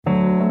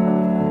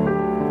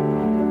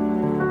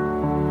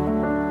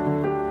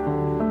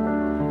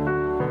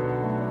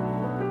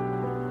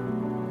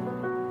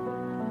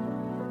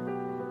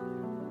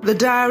The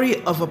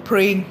Diary of a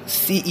Praying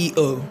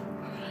CEO,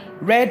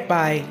 read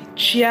by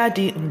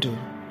Chiadi Ndu.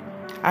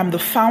 I'm the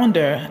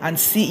founder and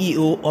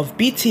CEO of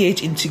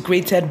BTH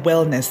Integrated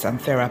Wellness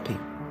and Therapy.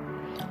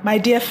 My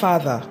dear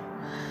Father,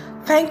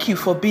 thank you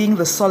for being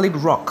the solid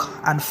rock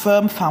and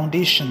firm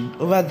foundation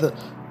over the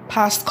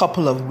past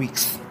couple of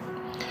weeks.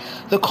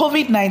 The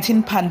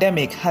COVID-19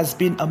 pandemic has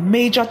been a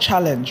major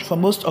challenge for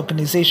most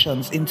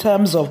organizations in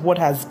terms of what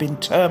has been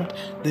termed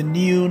the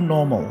new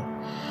normal.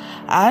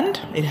 And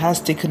it has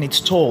taken its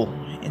toll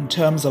in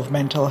terms of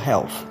mental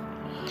health.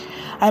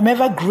 I'm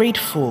ever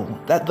grateful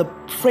that the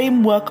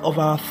framework of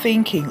our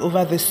thinking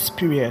over this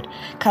period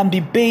can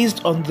be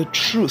based on the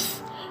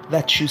truth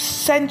that you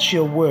sent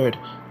your word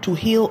to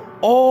heal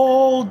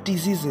all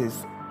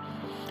diseases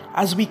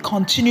as we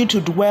continue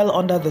to dwell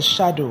under the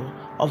shadow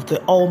of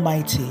the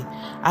Almighty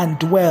and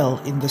dwell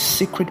in the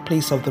secret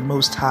place of the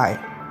Most High.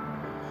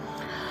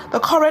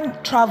 The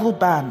current travel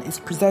ban is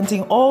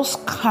presenting all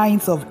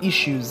kinds of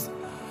issues,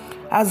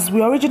 as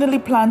we originally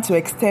planned to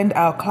extend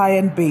our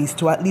client base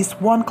to at least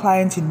one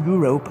client in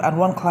Europe and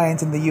one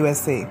client in the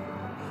USA.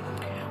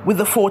 With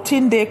the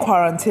 14-day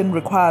quarantine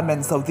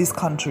requirements of these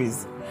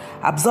countries,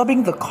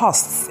 absorbing the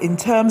costs in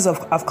terms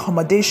of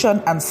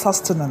accommodation and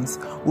sustenance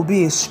will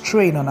be a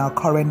strain on our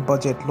current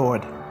budget,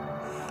 Lord.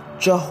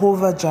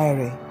 Jehovah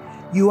Jireh,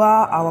 you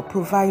are our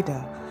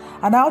provider,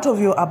 and out of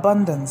your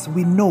abundance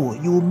we know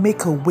you will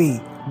make a way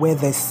where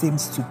there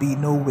seems to be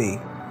no way.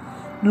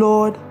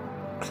 Lord,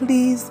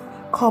 please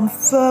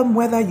confirm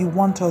whether you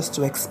want us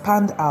to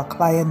expand our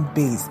client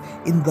base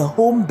in the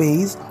home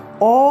base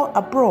or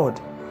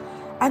abroad,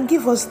 and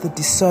give us the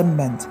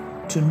discernment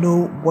to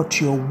know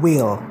what your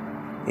will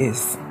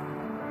is.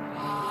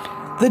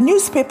 The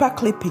newspaper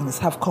clippings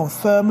have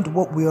confirmed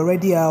what we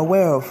already are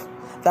aware of,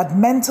 that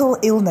mental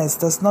illness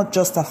does not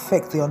just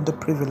affect the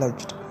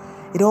underprivileged,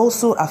 it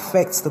also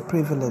affects the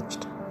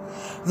privileged.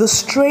 The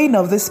strain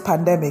of this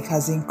pandemic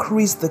has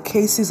increased the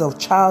cases of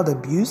child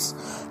abuse,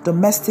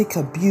 domestic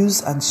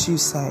abuse, and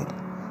suicide.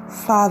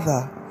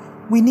 Father,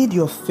 we need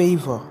your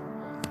favor,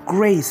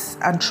 grace,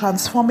 and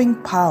transforming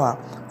power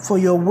for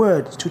your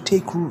word to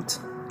take root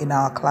in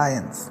our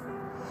clients.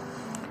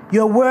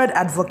 Your word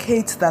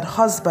advocates that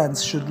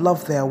husbands should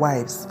love their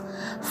wives,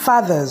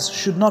 fathers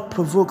should not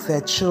provoke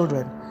their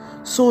children.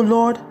 So,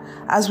 Lord,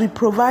 as we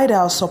provide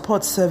our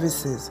support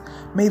services,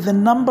 may the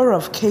number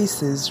of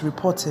cases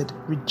reported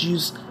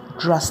reduce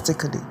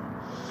drastically.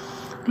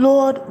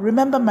 Lord,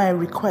 remember my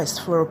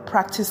request for a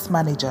practice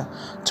manager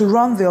to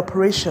run the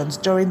operations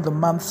during the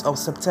months of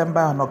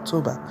September and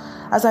October,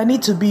 as I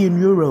need to be in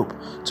Europe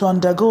to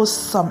undergo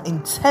some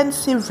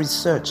intensive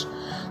research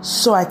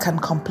so I can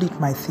complete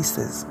my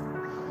thesis.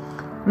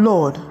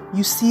 Lord,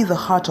 you see the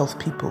heart of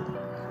people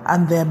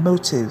and their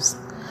motives.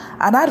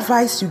 An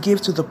advice you gave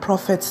to the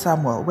prophet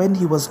Samuel when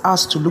he was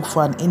asked to look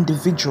for an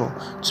individual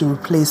to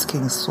replace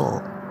King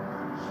Saul.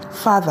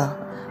 Father,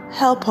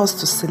 help us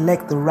to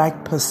select the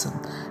right person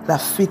that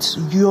fits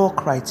your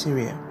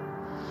criteria.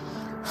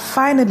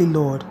 Finally,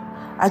 Lord,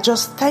 I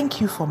just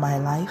thank you for my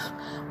life,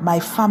 my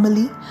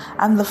family,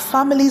 and the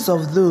families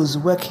of those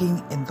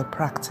working in the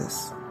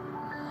practice.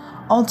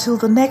 Until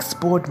the next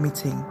board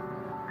meeting,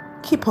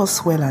 keep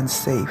us well and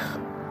safe.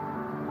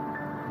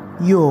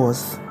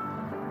 Yours,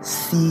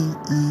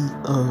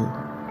 CEO.